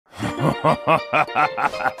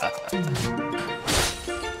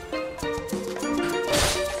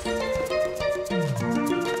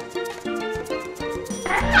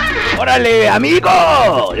Órale,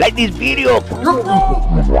 amigo! Like this video.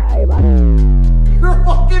 You're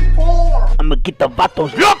fucking poor! I'm gonna get the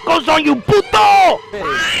vatos locos on you, puto!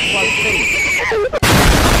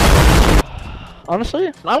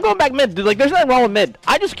 Honestly, I'm going back mid, dude. Like, there's nothing wrong with mid.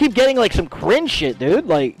 I just keep getting, like, some cringe shit, dude.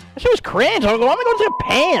 Like, that shit was cringe. I'm going, why am I going to the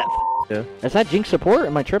pants? Yeah. Is that Jinx support?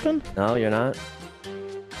 Am I tripping? No, you're not.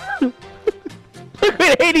 Look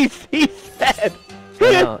what ADC said.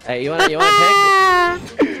 No. Hey, you wanna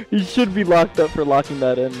pick? You should be locked up for locking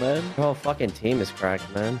that in, man. Your whole fucking team is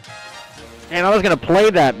cracked, man. And I was gonna play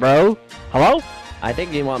that, bro. Hello? I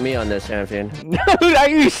think you want me on this, champion. Dude, are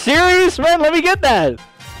you serious, man? Let me get that.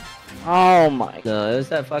 Oh my. No, it's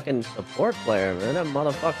that fucking support player, man. That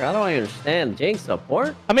motherfucker. I don't understand. Jinx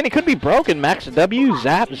support? I mean, it could be broken. Max W,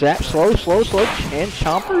 zap, zap, slow, and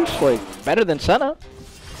chompers. Like, better than Senna.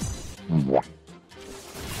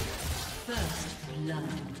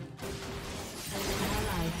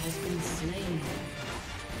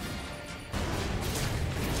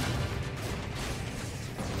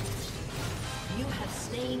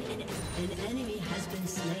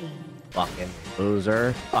 Fucking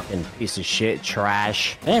loser. Fucking piece of shit.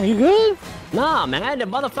 Trash. Damn, you good? Nah, man. The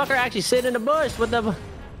motherfucker actually sitting in the bush with the...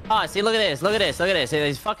 Oh, see, look at this. Look at this. Look at this.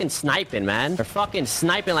 He's fucking sniping, man. They're fucking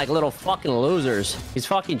sniping like little fucking losers. He's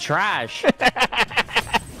fucking trash.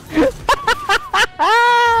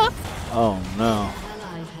 Oh, no.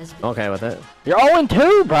 Okay with it. You're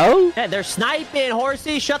 0-2, bro. Yeah, they're sniping,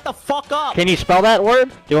 Horsey. Shut the fuck up. Can you spell that word?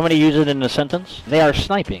 Do you want me to use it in a sentence? They are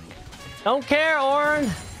sniping. Don't care,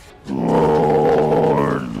 Orn.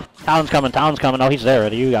 Town's coming. Oh, he's there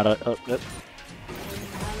already. You got it. Oh,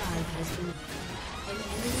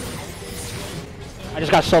 I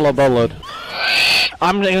just got solo boloed.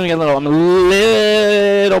 I'm a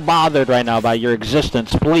little bothered right now by your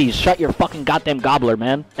existence. Please, shut your fucking goddamn gobbler,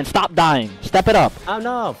 man. And stop dying. Step it up. Oh,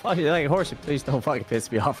 no. Fuck you. Like, Horsey, please don't fucking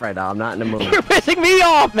piss me off right now. I'm not in the mood. You're pissing me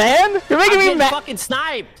off, man. You're making me mad. Fucking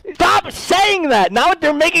sniped. Stop saying that. Now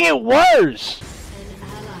they're making it worse.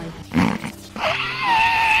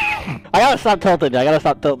 I gotta stop tilting.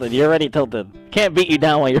 You're already tilted. Can't beat you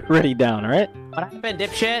down while you're already down, alright? What happened,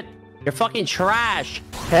 dipshit? You're fucking trash.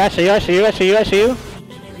 Hey, I see you.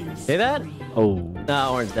 See that? Oh.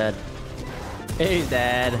 No, Orn's dead. He's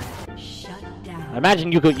dead. I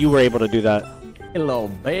imagine you were able to do that. You little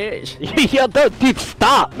bitch. Yo, dude,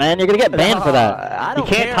 stop, man. You're gonna get banned for that. You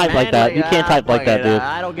can't type like that. You can't type like that, dude.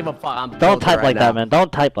 I don't give a fuck. Don't type like that, man.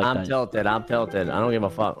 Don't type like that. I'm tilted. I don't give a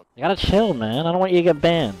fuck. You gotta chill, man. I don't want you to get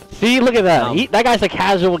banned. See, look at that. That guy's a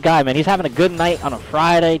casual guy, man. He's having a good night on a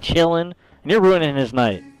Friday, chilling, and you're ruining his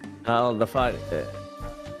night. Oh, the fuck.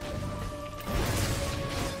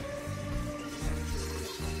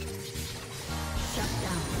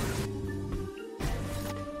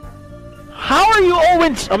 How are you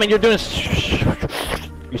always? I mean, you're doing.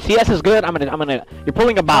 Your CS is good. You're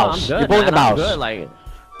pulling a bounce. Oh, you're pulling a bounce. I'm good, like.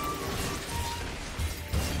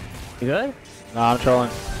 You good? No, I'm trolling.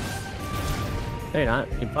 No, you're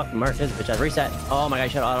not. You fucking murked this bitch. I reset. Oh my god, you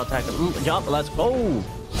should auto attack him. Jump. Let's go.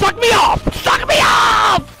 Suck me off! Suck me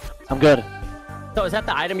off! I'm good. So is that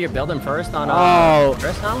the item you're building first on?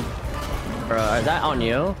 Chris now? Or is that on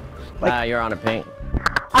you? You're on a pink.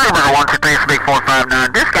 Alright, 1, 2, 3, 4, 5,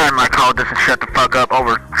 9. This guy in my call doesn't shut the fuck up.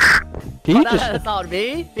 Over. That's on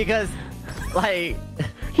me? Because, like,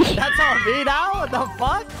 that's on me now? What the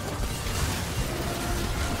fuck?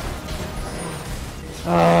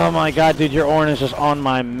 Oh my god, dude, your Orn is just on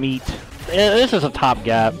my meat. This is a top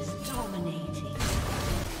gap.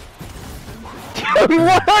 Dude,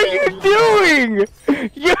 what are you doing?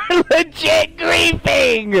 You're legit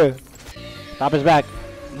griefing! Top is back.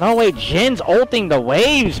 No way, Jin's ulting the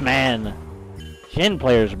waves, man. Jin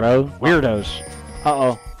players, bro. Weirdos.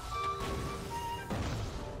 Uh-oh.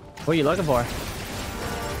 What are you looking for?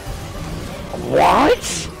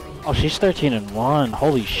 What? Oh, she's 13-1.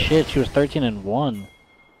 Holy shit, she was 13-1.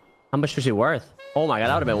 How much was she worth? Oh my god,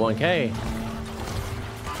 that would have been 1K.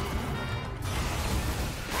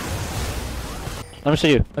 Let me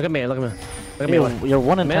see you. Look at me, look at me. Look at me. You're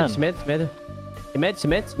 1 in 10. Mid.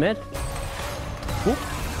 Whoop.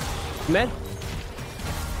 Mid.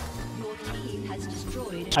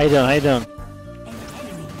 How you doing?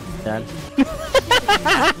 Dead.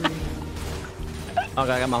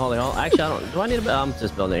 Okay, I got my holy hole. Actually, I don't. Do I need to build? I'm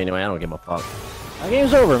just building it anyway. I don't give a fuck. That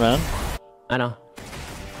game's over, man. I know.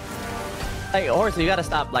 Like, Horsey, you gotta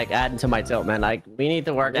stop, like, adding to my tilt, man. Like, we need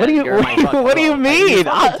to work. What do you mean?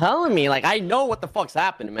 Like, you're telling me? Like, I know what the fuck's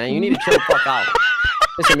happening, man. You need to chill the fuck out.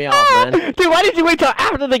 Pissing me off, man. Dude, why did you wait till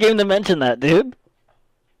after the game to mention that, dude?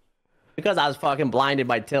 Because I was fucking blinded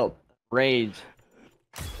by tilt. Rage.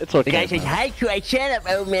 It's okay. The guy says, hi, shut up,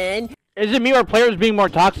 old man. Is it me or players being more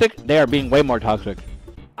toxic? They are being way more toxic.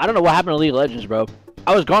 I don't know what happened to League of Legends, bro.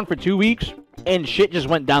 I was gone for 2 weeks, and shit just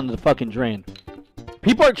went down the fucking drain.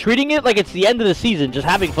 People are treating it like it's the end of the season, just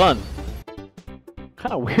having fun. What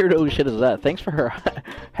kind of weirdo shit is that? Thanks for her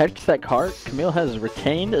headset card. Camille has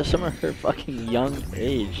retained some of her fucking young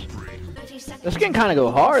age. This skin kind of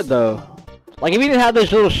go hard, though. Like, if he didn't have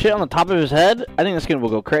this little shit on the top of his head, I think this skin will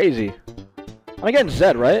go crazy. I'm against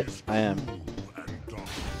Zed, right? I am. Oh,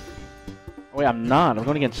 wait, I'm not. I'm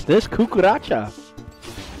going against this Cucaracha.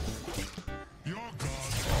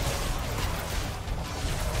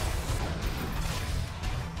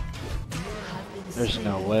 There's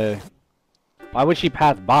no way. Why would she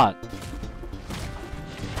path bot?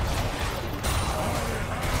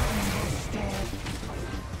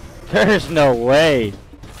 There's no way.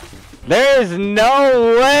 There's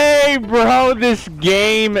no way, bro. This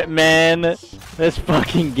game, man. This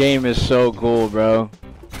fucking game is so cool, bro.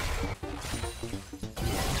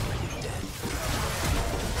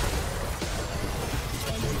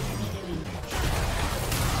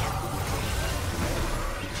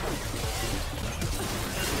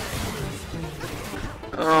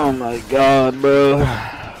 Oh my god, bro.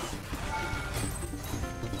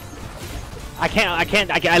 I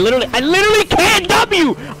literally can't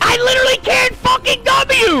W! I literally can't fucking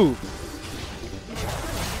W!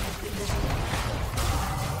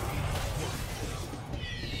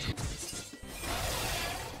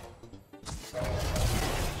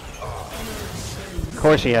 Of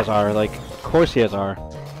course he has R, like, of course he has R.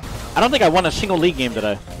 I don't think I won a single League game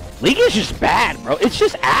today. League is just bad, bro. It's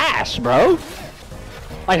just ass, bro.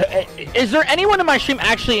 Like, is there anyone in my stream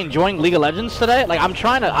actually enjoying League of Legends today? Like, I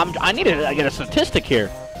need to get a statistic here.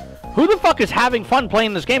 Who the fuck is having fun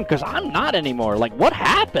playing this game? Because I'm not anymore. Like, what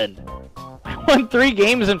happened? I won 3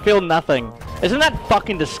 games and feel nothing. Isn't that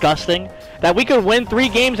fucking disgusting? That we could win 3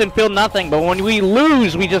 games and feel nothing, but when we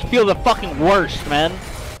lose, we just feel the fucking worst, man.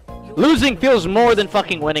 Losing feels more than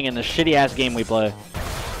fucking winning in this shitty-ass game we play.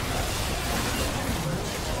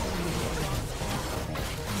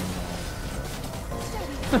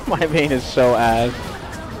 My vein is so ass.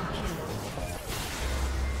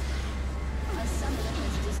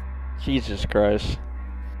 Jesus Christ.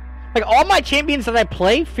 Like, all my champions that I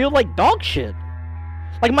play feel like dog shit.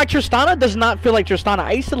 Like, my Tristana does not feel like Tristana.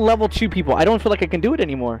 I used to level 2 people. I don't feel like I can do it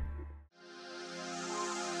anymore.